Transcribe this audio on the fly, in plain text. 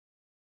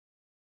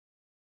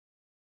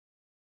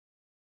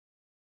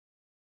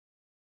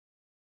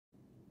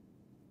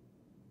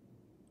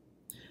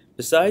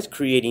Besides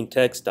creating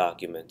text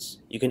documents,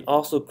 you can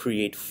also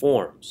create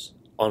forms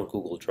on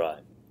Google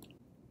Drive.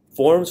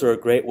 Forms are a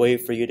great way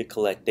for you to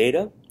collect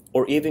data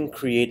or even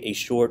create a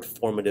short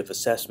formative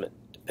assessment,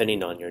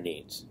 depending on your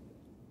needs.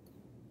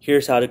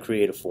 Here's how to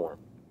create a form.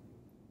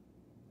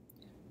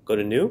 Go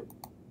to New,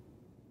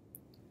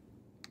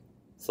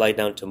 slide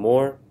down to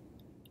More,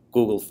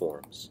 Google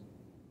Forms.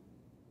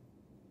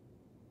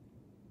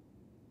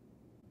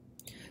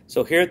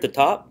 So here at the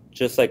top,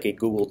 just like a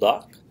Google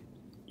Doc,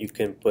 you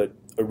can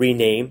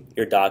rename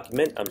your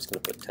document. I'm just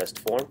going to put test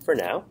form for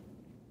now.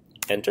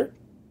 Enter.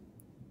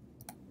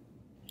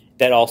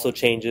 That also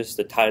changes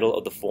the title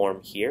of the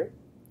form here.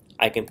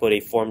 I can put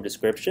a form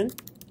description.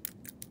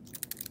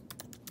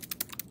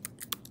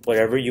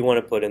 Whatever you want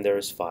to put in there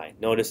is fine.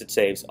 Notice it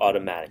saves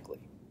automatically.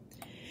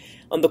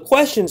 On the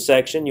question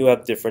section, you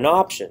have different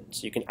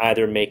options. You can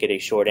either make it a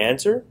short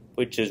answer,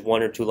 which is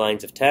 1 or 2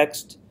 lines of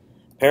text,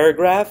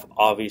 paragraph,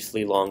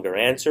 obviously longer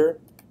answer,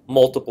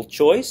 multiple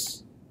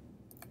choice,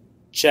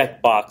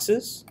 check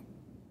boxes,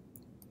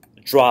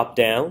 drop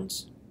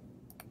downs,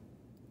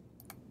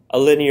 a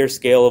linear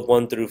scale of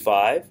 1 through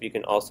 5. You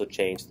can also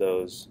change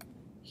those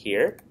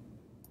here.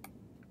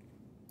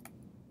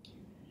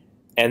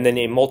 And then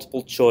a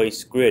multiple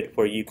choice grid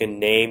where you can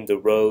name the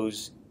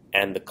rows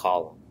and the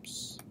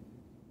columns.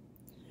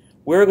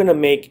 We're going to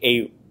make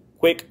a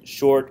quick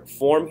short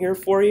form here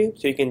for you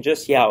so you can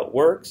just see how it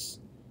works.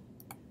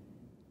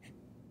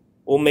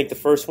 We'll make the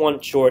first one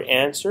short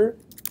answer.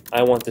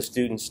 I want the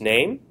student's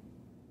name.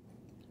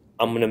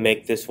 I'm going to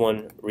make this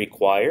one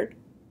required.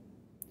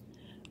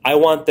 I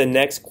want the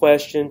next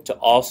question to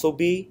also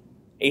be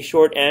a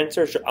short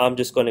answer, so I'm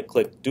just going to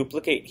click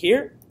duplicate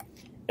here,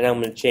 and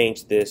I'm going to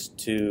change this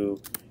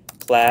to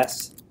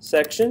class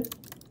section.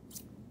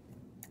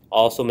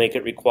 Also make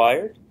it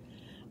required.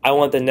 I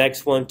want the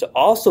next one to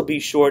also be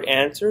short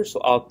answer,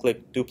 so I'll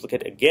click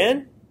duplicate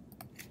again,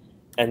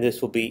 and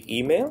this will be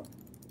email,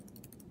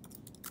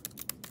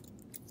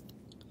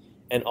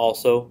 and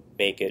also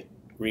make it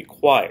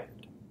required.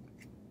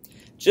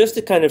 Just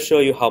to kind of show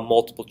you how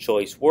multiple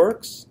choice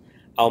works,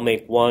 I'll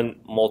make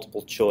one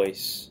multiple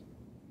choice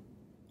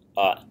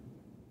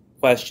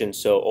question.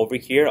 So over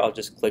here, I'll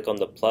just click on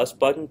the plus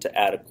button to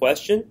add a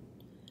question.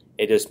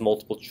 It is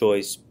multiple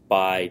choice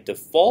by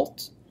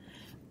default.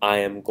 I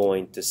am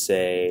going to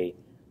say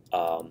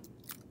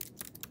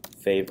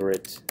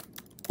favorite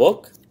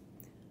book.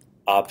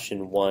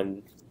 Option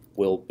 1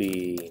 will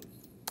be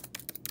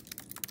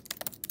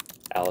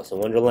Alice in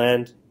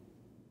Wonderland.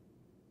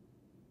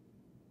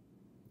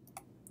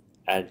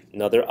 Add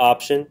another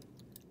option,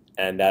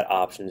 and that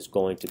option is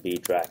going to be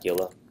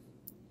Dracula.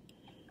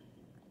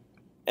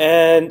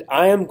 And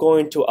I am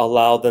going to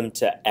allow them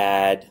to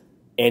add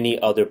any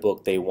other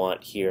book they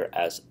want here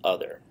as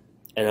other.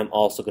 And I'm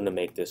also going to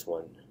make this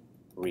one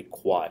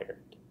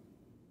required.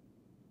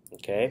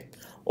 Okay.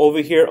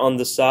 Over here on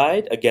the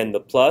side, again, the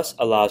plus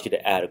allows you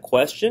to add a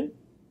question.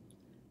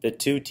 The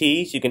 2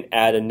 T's, you can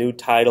add a new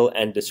title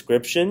and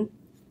description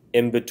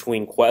in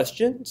between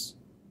questions.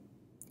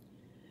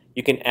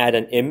 You can add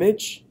an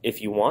image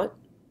if you want.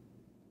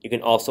 You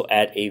can also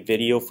add a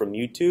video from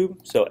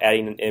YouTube. So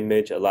adding an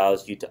image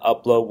allows you to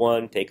upload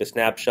one, take a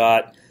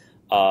snapshot.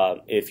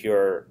 If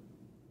your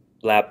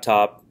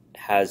laptop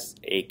has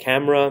a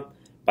camera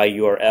by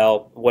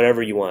URL,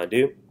 whatever you want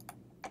to do.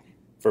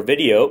 For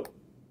video,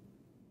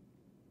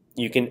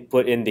 you can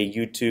put in the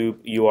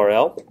YouTube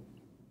URL.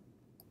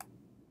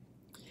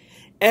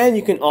 And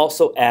you can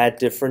also add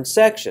different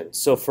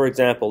sections. So for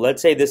example,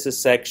 let's say this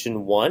is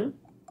section 1.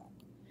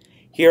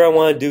 Here I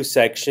want to do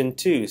section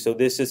 2. So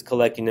this is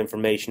collecting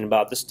information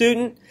about the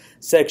student.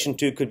 Section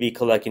 2 could be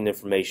collecting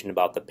information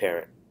about the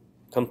parent.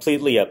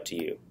 Completely up to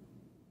you.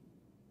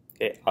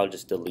 Okay, I'll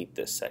just delete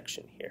this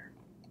section here.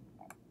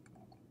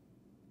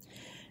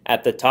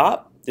 At the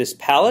top, this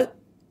palette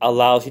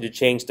allows you to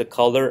change the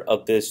color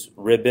of this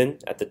ribbon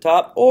at the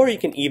top, or you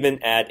can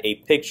even add a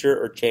picture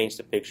or change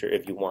the picture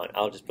if you want.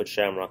 I'll just put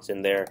shamrocks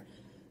in there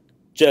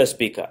just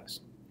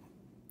because.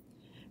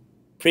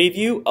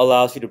 Preview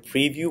allows you to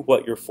preview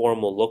what your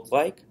form will look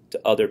like to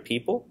other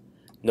people.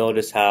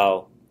 Notice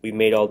how we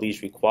made all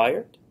these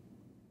required.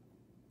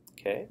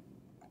 Okay.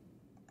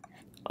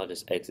 I'll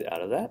just exit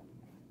out of that.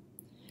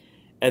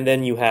 And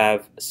then you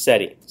have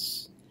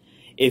settings.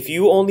 If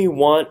you only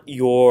want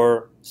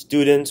your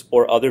students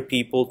or other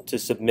people to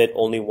submit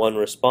only one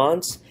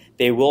response,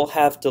 they will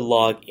have to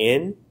log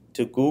in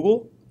to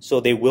Google, so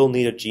they will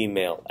need a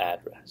Gmail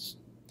address.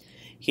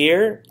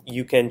 Here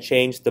you can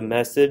change the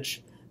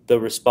message the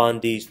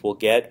respondees will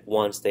get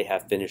once they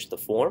have finished the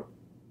form.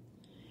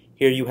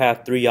 Here you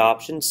have 3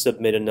 options: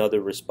 submit another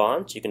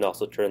response. You can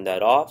also turn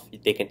that off.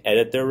 They can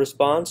edit their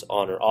response,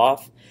 on or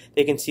off.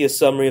 They can see a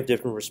summary of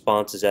different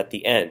responses at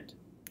the end.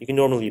 You can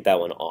normally leave that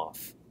one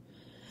off.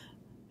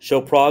 Show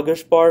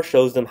progress bar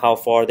shows them how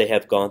far they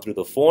have gone through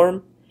the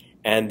form,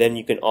 and then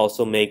you can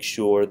also make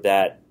sure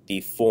that the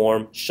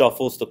form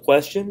shuffles the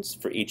questions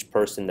for each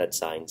person that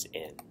signs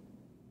in.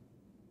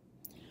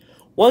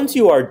 Once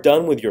you are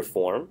done with your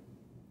form,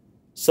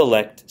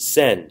 select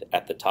Send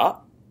at the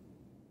top.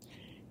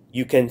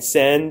 You can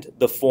send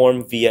the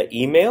form via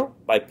email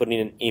by putting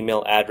in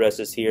email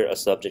addresses here, a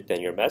subject,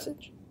 and your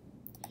message.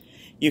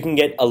 You can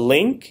get a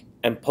link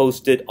and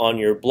post it on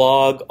your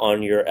blog,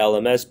 on your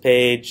LMS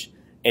page,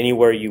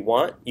 anywhere you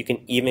want. You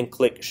can even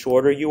click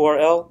shorter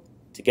URL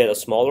to get a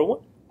smaller one.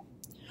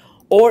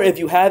 Or if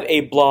you have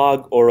a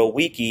blog or a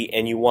wiki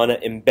and you want to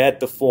embed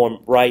the form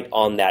right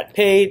on that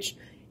page,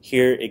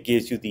 here it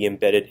gives you the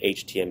embedded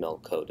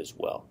HTML code as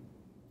well.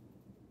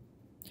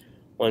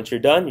 Once you're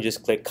done, you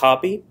just click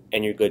copy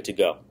and you're good to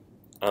go.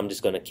 I'm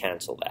just going to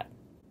cancel that.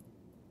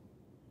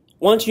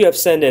 Once you have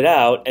sent it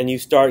out and you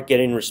start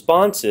getting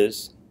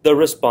responses, the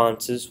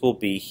responses will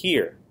be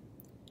here.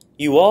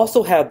 You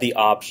also have the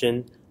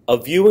option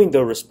of viewing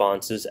the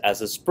responses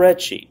as a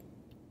spreadsheet.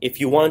 If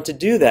you want to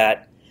do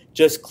that,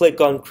 just click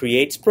on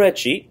Create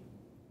Spreadsheet.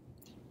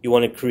 You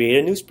want to create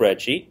a new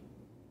spreadsheet.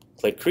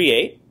 Click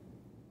Create.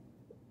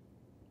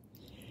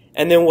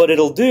 And then what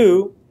it'll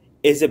do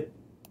is it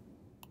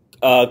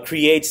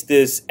creates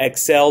this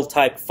Excel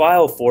type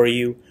file for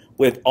you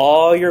with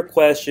all your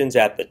questions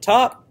at the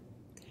top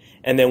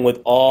and then with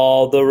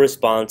all the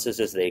responses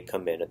as they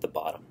come in at the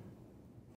bottom.